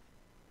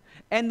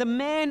 And the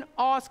man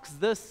asks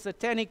this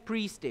satanic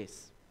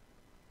priestess,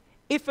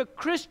 if a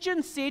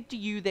Christian said to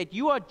you that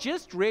you are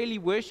just really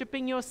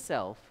worshiping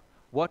yourself,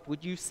 what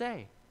would you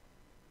say?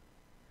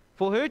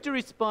 For her to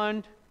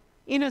respond,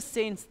 in a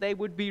sense, they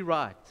would be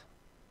right.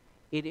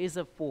 It is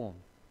a form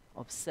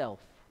of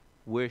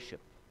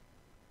self-worship.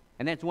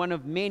 And that's one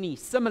of many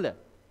similar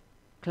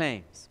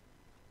claims.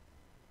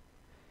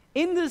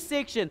 In this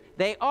section,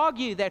 they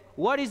argue that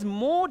what is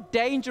more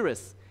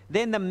dangerous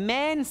than the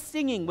man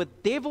singing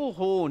with devil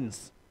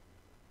horns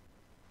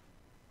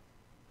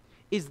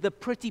is the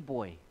pretty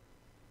boy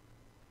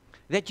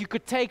that you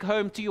could take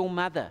home to your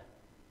mother,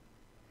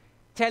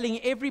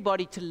 telling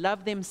everybody to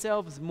love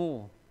themselves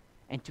more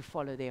and to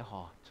follow their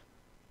heart.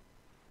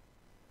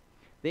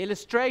 The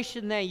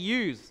illustration they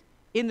use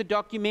in the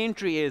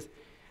documentary is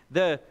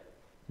the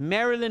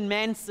Marilyn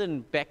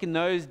Manson back in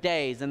those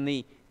days, and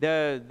the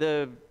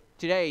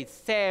today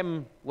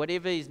Sam,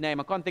 whatever his name,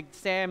 I can't think,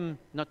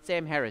 not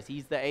Sam Harris,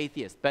 he's the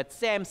atheist, but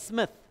Sam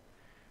Smith,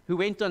 who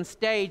went on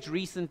stage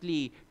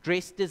recently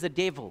dressed as a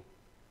devil.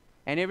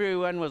 And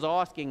everyone was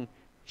asking,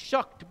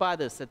 shocked by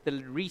this at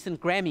the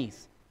recent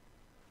Grammys.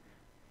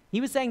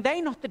 He was saying,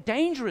 they're not the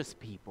dangerous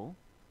people.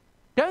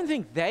 Don't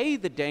think they're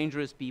the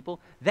dangerous people.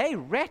 They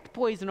rat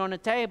poison on a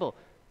table.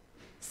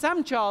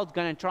 Some child's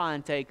going to try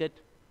and take it.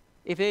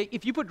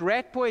 If you put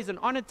rat poison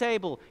on a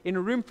table in a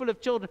room full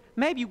of children,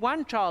 maybe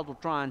one child will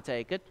try and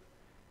take it.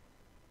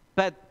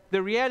 But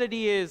the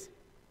reality is,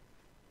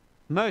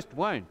 most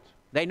won't.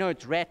 They know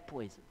it's rat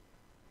poison.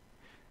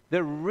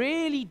 The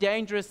really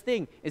dangerous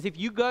thing is if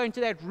you go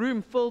into that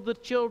room filled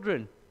with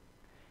children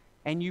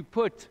and you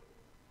put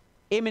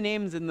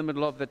M&Ms in the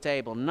middle of the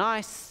table,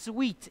 nice,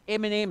 sweet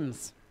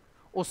M&Ms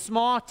or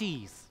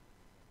Smarties,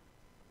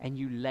 and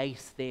you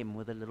lace them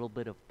with a little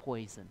bit of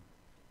poison.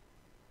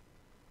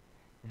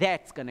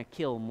 That's going to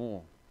kill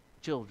more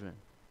children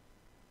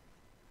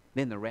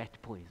than the rat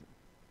poison.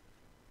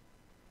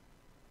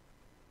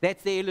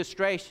 That's the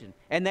illustration.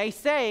 And they're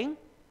saying,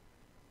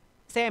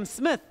 Sam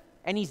Smith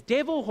and his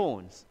devil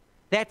horns,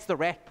 that's the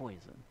rat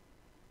poison.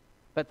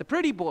 But the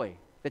pretty boy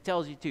that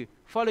tells you to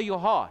follow your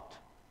heart,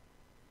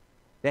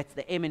 that's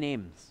the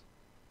M&Ms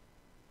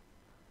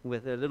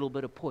with a little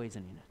bit of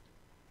poison in it.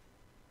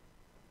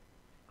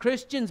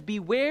 Christians,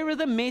 beware of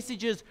the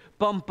messages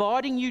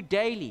bombarding you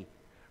daily.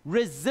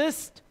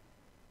 Resist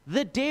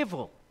the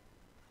devil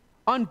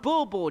on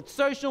billboards,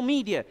 social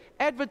media,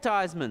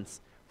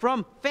 advertisements,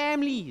 from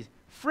families,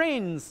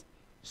 friends,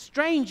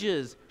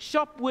 strangers,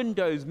 shop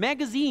windows,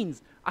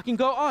 magazines. I can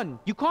go on.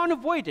 You can't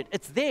avoid it.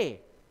 It's there.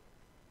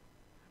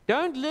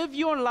 Don't live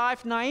your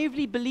life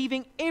naively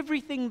believing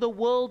everything the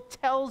world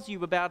tells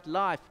you about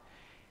life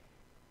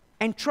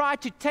and try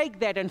to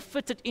take that and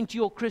fit it into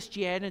your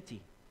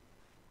Christianity.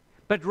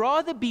 But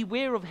rather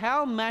beware of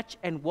how much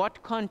and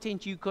what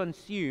content you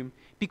consume,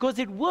 because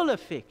it will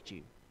affect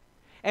you.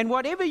 And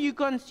whatever you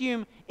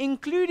consume,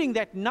 including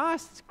that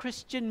nice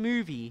Christian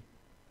movie,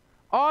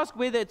 ask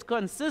whether it's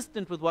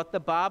consistent with what the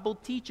Bible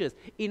teaches.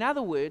 In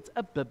other words,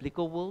 a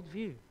biblical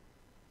worldview.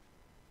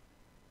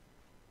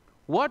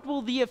 What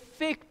will the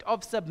effect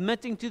of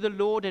submitting to the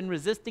Lord and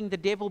resisting the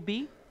devil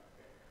be?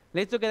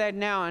 Let's look at that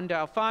now under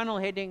our final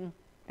heading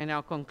and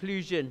our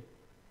conclusion.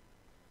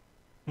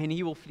 And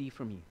he will flee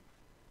from you.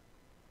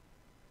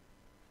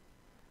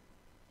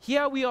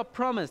 Here we are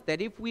promised that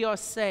if we are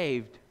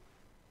saved,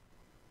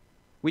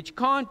 which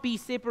can't be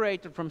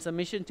separated from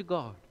submission to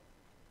God,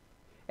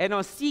 and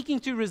are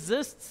seeking to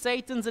resist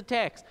Satan's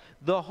attacks,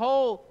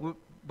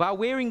 by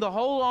wearing the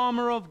whole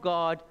armor of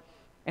God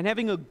and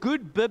having a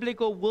good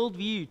biblical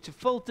worldview to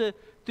filter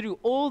through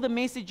all the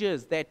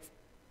messages that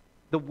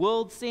the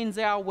world sends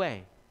our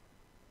way,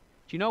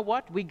 do you know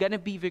what? We're going to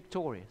be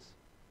victorious.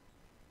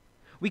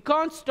 We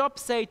can't stop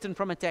Satan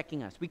from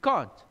attacking us. We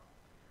can't.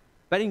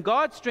 But in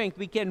God's strength,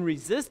 we can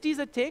resist his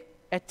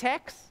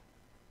attacks,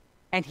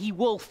 and he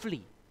will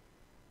flee.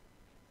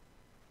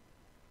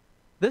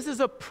 This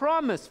is a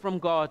promise from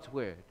God's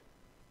word.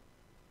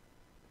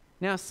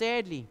 Now,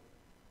 sadly,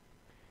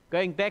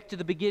 going back to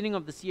the beginning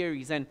of the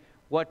series, and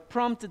what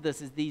prompted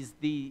this is these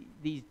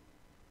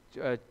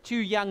two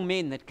young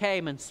men that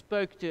came and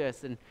spoke to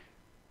us and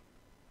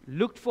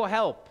looked for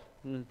help.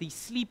 These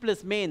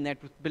sleepless men that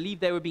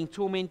believed they were being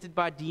tormented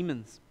by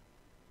demons.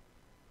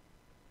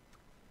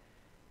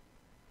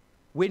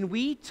 When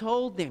we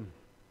told them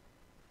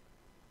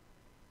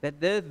that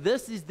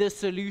this is the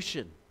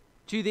solution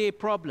to their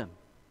problem,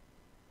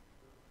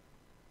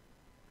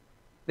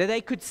 that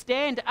they could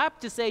stand up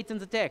to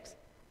Satan's attacks,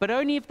 but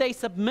only if they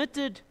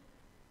submitted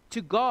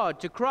to God,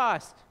 to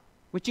Christ,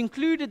 which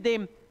included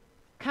them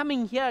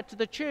coming here to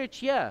the church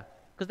here,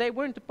 because they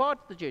weren't a part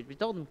of the church. We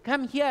told them,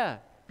 come here,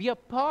 be a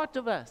part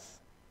of us.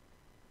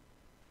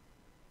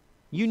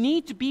 You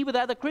need to be with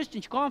other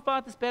Christians. You can't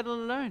fight this battle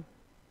alone.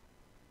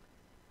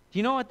 Do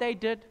you know what they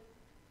did?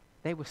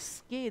 They were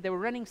scared. They were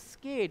running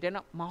scared. And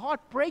my heart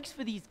breaks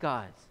for these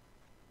guys.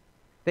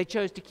 They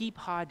chose to keep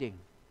hiding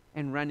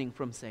and running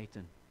from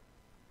Satan.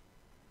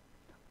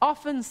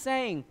 Often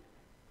saying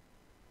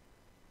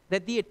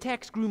that the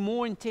attacks grew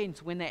more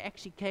intense when they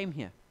actually came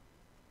here.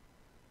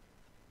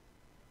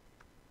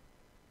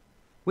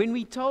 When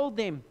we told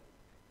them,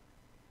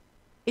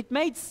 it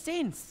made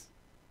sense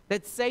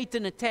that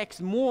Satan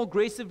attacks more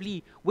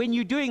aggressively when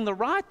you're doing the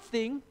right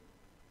thing,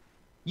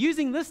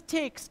 using this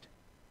text,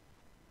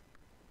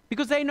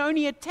 because they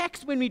only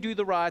attacks when we do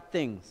the right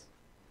things.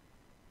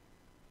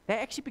 They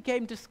actually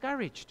became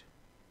discouraged.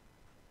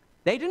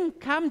 They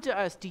didn't come to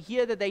us to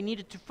hear that they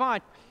needed to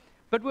fight,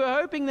 but we're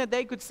hoping that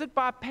they could sit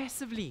by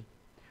passively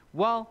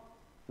while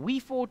we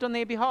fought on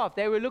their behalf.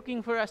 They were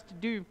looking for us to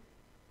do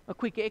a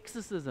quick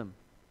exorcism,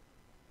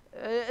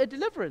 a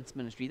deliverance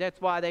ministry.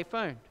 That's why they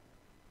phoned.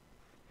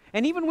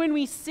 And even when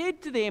we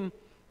said to them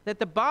that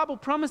the Bible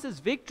promises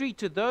victory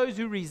to those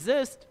who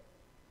resist,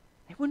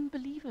 they wouldn't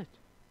believe it.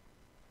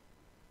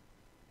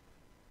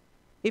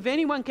 If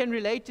anyone can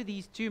relate to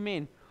these two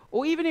men,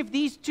 or even if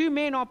these two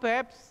men are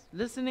perhaps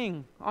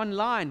listening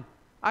online,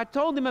 I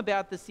told them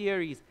about the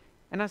series,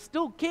 and I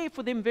still care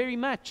for them very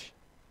much.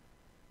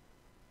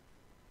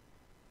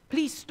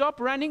 Please stop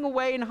running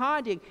away and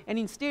hiding, and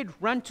instead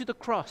run to the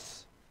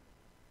cross,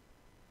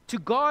 to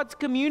God's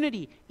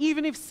community,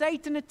 even if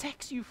Satan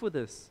attacks you for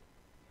this,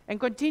 and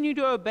continue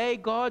to obey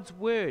God's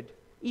word,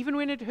 even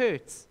when it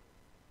hurts.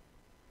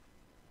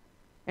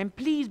 And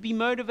please be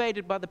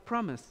motivated by the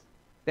promise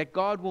that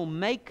God will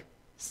make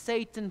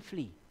Satan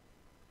flee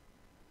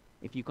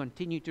if you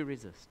continue to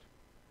resist.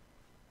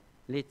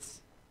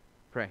 Let's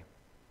pray.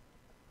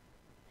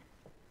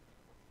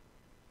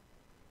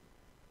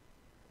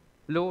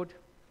 Lord,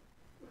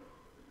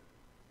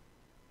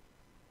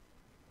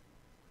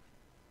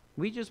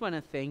 we just want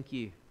to thank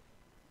you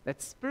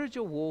that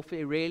spiritual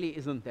warfare really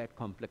isn't that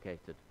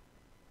complicated.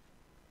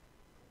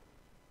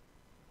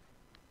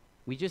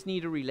 We just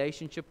need a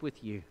relationship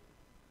with you.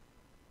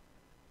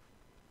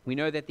 We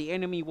know that the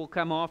enemy will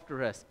come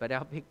after us, but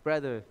our big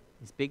brother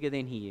is bigger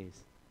than he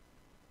is.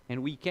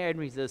 And we can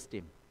resist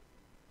him.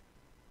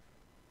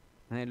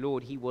 And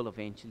Lord, he will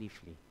eventually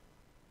flee.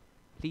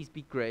 Please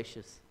be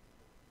gracious.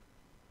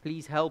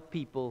 Please help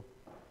people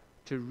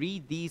to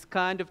read these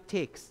kind of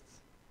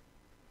texts,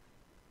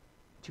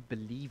 to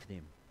believe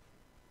them,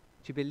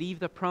 to believe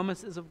the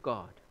promises of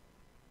God.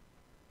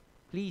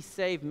 Please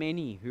save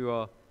many who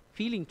are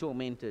feeling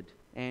tormented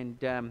and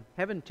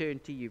haven't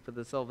turned to you for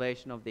the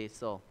salvation of their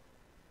soul.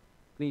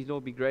 Please,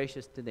 Lord, be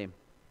gracious to them.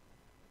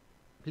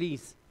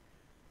 Please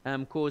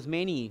cause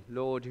many,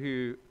 Lord,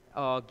 who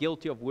are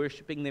guilty of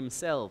worshiping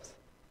themselves,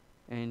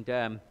 and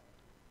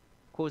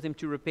cause them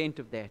to repent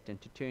of that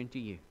and to turn to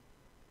you.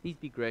 Please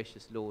be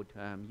gracious, Lord.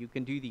 You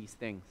can do these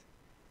things.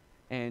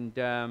 And,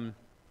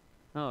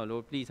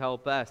 Lord, please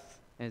help us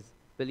as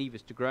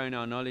believers to grow in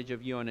our knowledge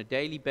of you on a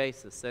daily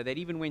basis, so that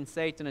even when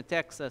Satan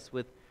attacks us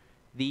with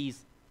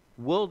these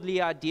worldly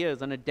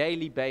ideas on a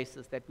daily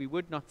basis, that we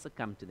would not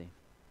succumb to them.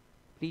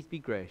 Please be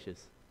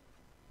gracious.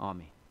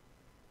 Amen.